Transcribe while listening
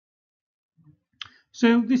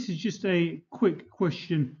So this is just a quick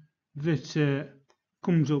question that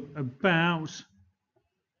comes up about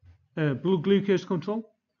blood glucose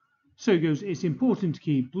control. So it goes, it's important to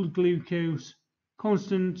keep blood glucose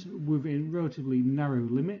constant within relatively narrow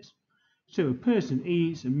limits. So a person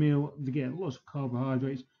eats a meal, they get lots of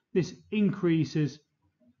carbohydrates. This increases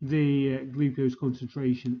the glucose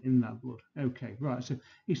concentration in that blood. Okay, right. So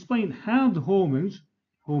explain how the hormones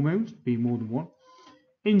being more than one,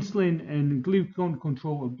 insulin and glucagon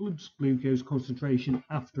control of blood glucose concentration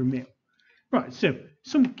after a meal. Right, so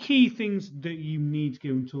some key things that you need to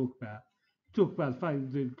go and talk about. Talk about the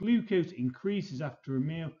fact that glucose increases after a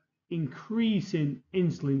meal, increasing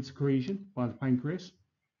insulin secretion by the pancreas.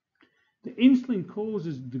 The insulin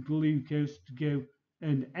causes the glucose to go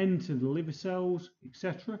and enter the liver cells,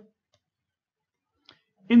 etc.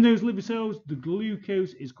 In those liver cells, the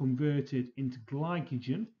glucose is converted into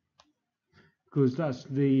glycogen because that's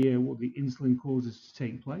what the insulin causes to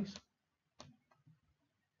take place.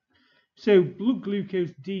 So blood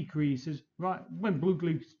glucose decreases, right? When blood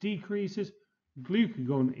glucose decreases,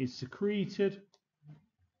 glucagon is secreted,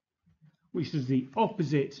 which is the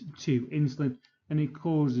opposite to insulin, and it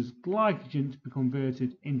causes glycogen to be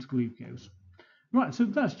converted into glucose. Right, so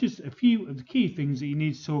that's just a few of the key things that you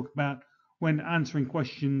need to talk about when answering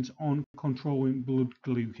questions on controlling blood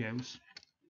glucose.